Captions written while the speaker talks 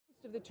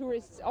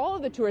All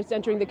of the tourists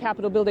entering the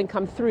Capitol building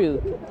come through.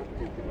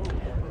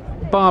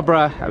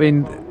 Barbara, I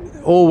mean,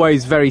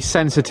 always very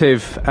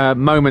sensitive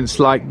moments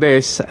like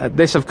this.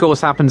 This, of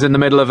course, happens in the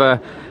middle of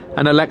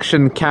an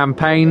election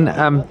campaign.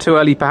 Too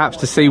early, perhaps,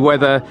 to see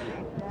whether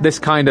this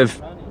kind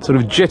of sort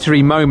of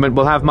jittery moment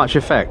will have much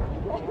effect.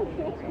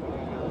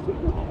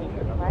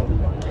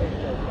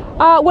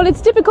 Well,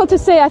 it's difficult to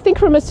say. I think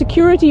from a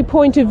security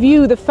point of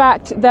view, the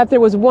fact that there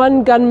was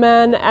one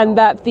gunman and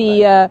that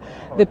the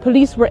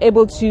police were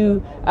able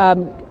to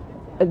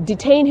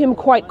detain him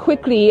quite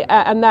quickly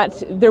and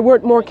that there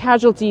weren't more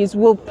casualties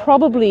will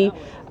probably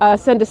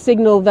send a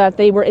signal that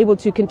they were able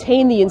to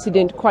contain the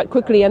incident quite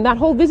quickly. And that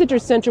whole visitor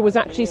center was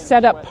actually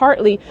set up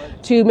partly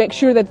to make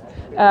sure that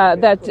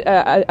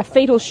a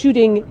fatal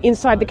shooting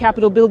inside the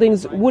Capitol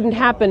buildings wouldn't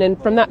happen.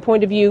 And from that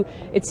point of view,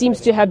 it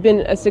seems to have been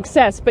a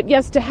success. But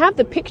yes, to have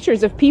the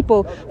pictures of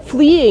people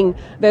fleeing,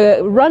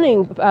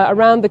 running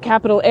around the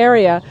Capitol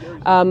area,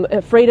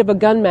 afraid of a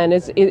gunman,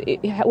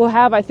 it will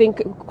have, I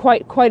think,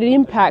 quite an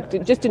impact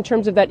just in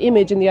terms of that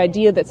image and the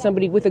idea that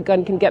somebody with a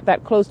gun can get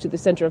that close to the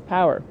center of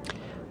power.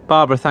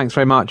 Barbara, thanks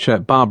very much.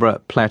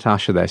 Barbara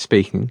Plett-Usher there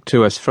speaking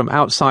to us from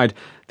outside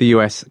the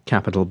US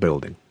Capitol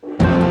building.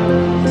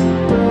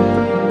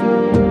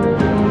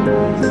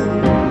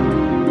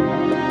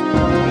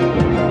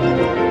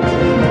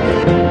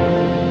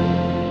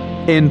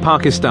 In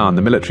Pakistan,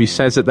 the military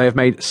says that they have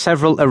made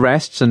several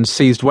arrests and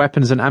seized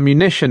weapons and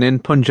ammunition in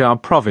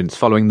Punjab province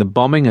following the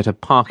bombing at a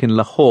park in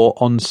Lahore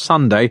on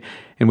Sunday,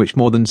 in which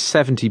more than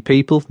 70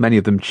 people, many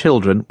of them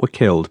children, were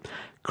killed.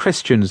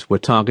 Christians were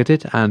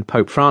targeted, and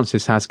Pope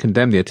Francis has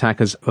condemned the attack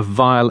as a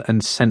vile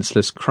and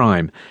senseless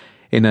crime.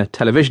 In a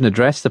television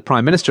address, the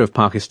Prime Minister of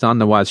Pakistan,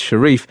 Nawaz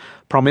Sharif,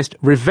 promised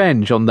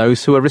revenge on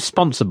those who are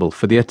responsible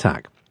for the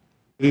attack.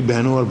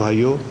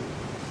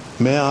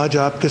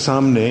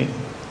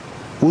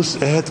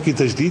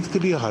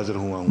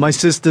 My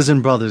sisters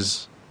and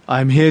brothers, I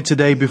am here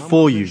today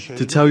before you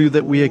to tell you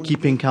that we are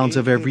keeping count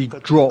of every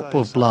drop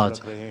of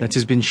blood that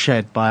has been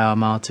shed by our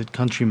martyred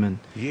countrymen.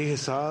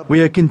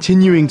 We are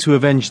continuing to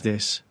avenge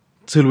this.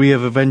 Till we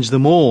have avenged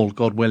them all,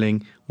 God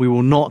willing, we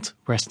will not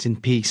rest in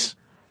peace.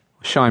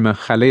 Shaima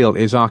Khalil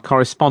is our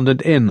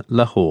correspondent in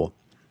Lahore.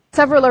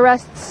 Several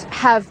arrests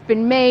have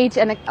been made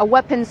and a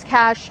weapons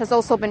cache has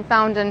also been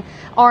found and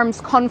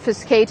arms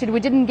confiscated. We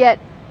didn't get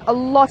a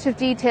lot of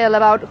detail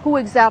about who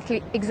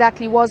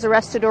exactly was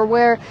arrested or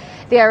where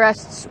the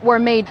arrests were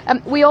made.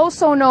 We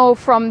also know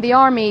from the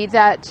army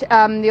that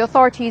the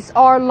authorities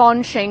are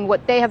launching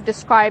what they have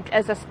described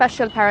as a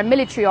special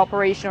paramilitary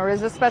operation or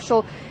as a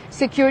special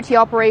security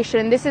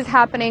operation. This is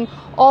happening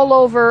all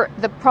over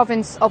the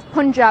province of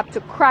Punjab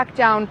to crack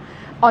down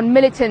on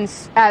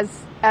militants,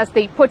 as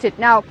they put it.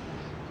 Now,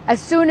 as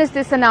soon as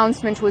this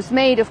announcement was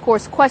made, of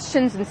course,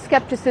 questions and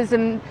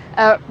skepticism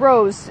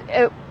rose.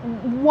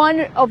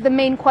 One of the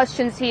main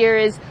questions here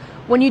is,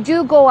 when you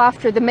do go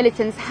after the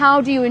militants,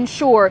 how do you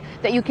ensure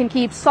that you can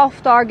keep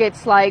soft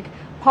targets like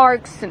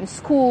parks and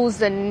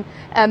schools and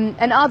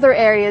other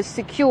areas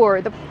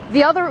secure?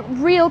 The other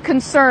real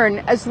concern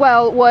as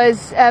well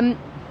was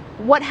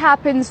what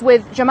happens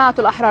with Jamaat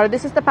al-Ahrar.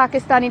 This is the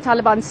Pakistani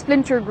Taliban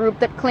splinter group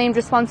that claimed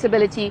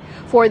responsibility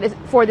for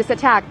this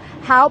attack.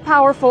 How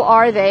powerful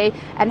are they,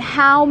 and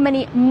how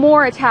many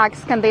more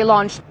attacks can they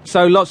launch?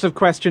 So lots of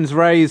questions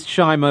raised,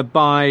 Shaima,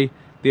 by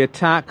the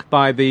attack,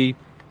 by the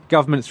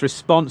government's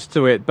response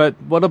to it. But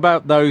what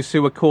about those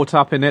who were caught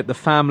up in it, the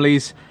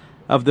families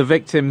of the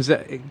victims?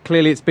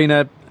 Clearly it's been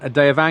a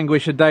day of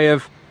anguish, a day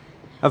of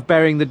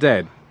burying the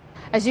dead.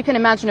 As you can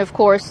imagine, of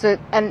course,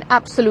 an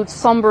absolute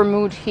somber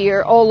mood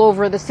here all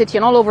over the city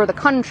and all over the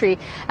country,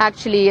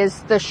 actually,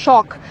 as the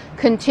shock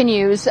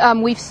continues.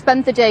 We've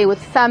spent the day with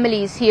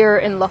families here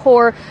in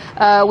Lahore.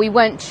 We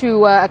went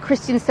to a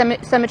Christian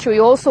cemetery.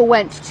 We also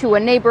went to a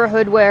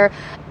neighborhood where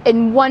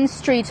in one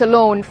street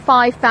alone,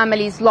 5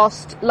 families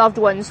lost loved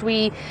ones.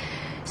 We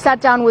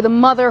sat down with a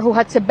mother who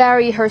had to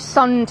bury her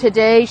son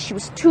today. She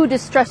was too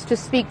distressed to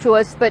speak to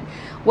us, but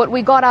what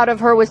we got out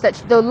of her was that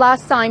the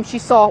last time she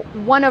saw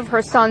one of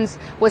her sons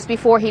was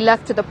before he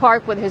left to the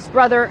park with his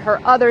brother. Her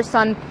other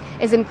son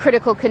is in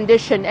critical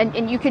condition.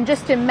 And you can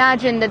just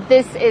imagine that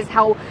this is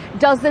how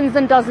dozens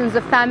and dozens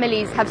of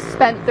families have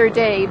spent their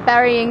day,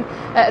 burying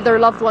their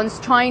loved ones,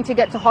 trying to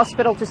get to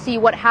hospital to see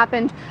what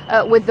happened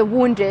with the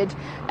wounded.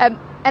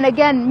 And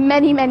again,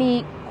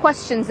 many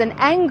questions, and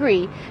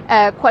angry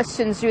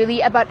questions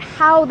really, about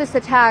how this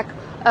attack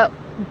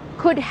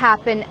could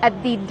happen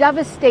at the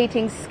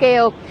devastating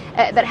scale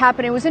that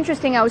happened. It was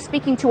interesting, I was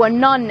speaking to a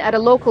nun at a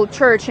local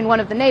church in one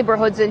of the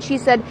neighborhoods, and she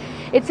said,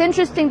 it's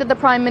interesting that the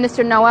Prime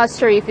Minister Nawaz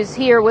Sharif is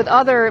here with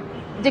other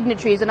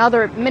dignitaries and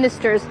other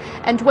ministers,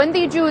 and when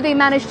they do, they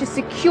manage to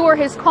secure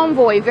his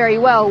convoy very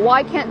well.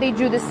 Why can't they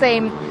do the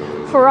same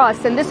for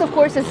us? And this, of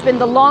course, has been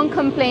the long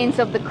complaints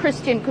of the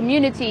Christian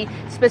community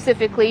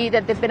specifically,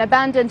 that they've been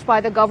abandoned by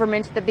the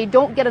government, that they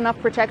don't get enough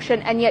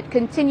protection and yet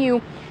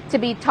continue to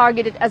be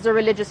targeted as a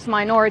religious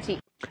minority.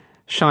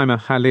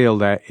 Shaima Khalil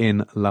there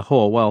in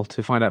Lahore. Well,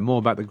 to find out more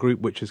about the group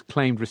which has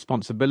claimed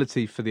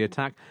responsibility for the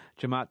attack,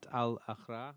 Jamaat al-Ahrar.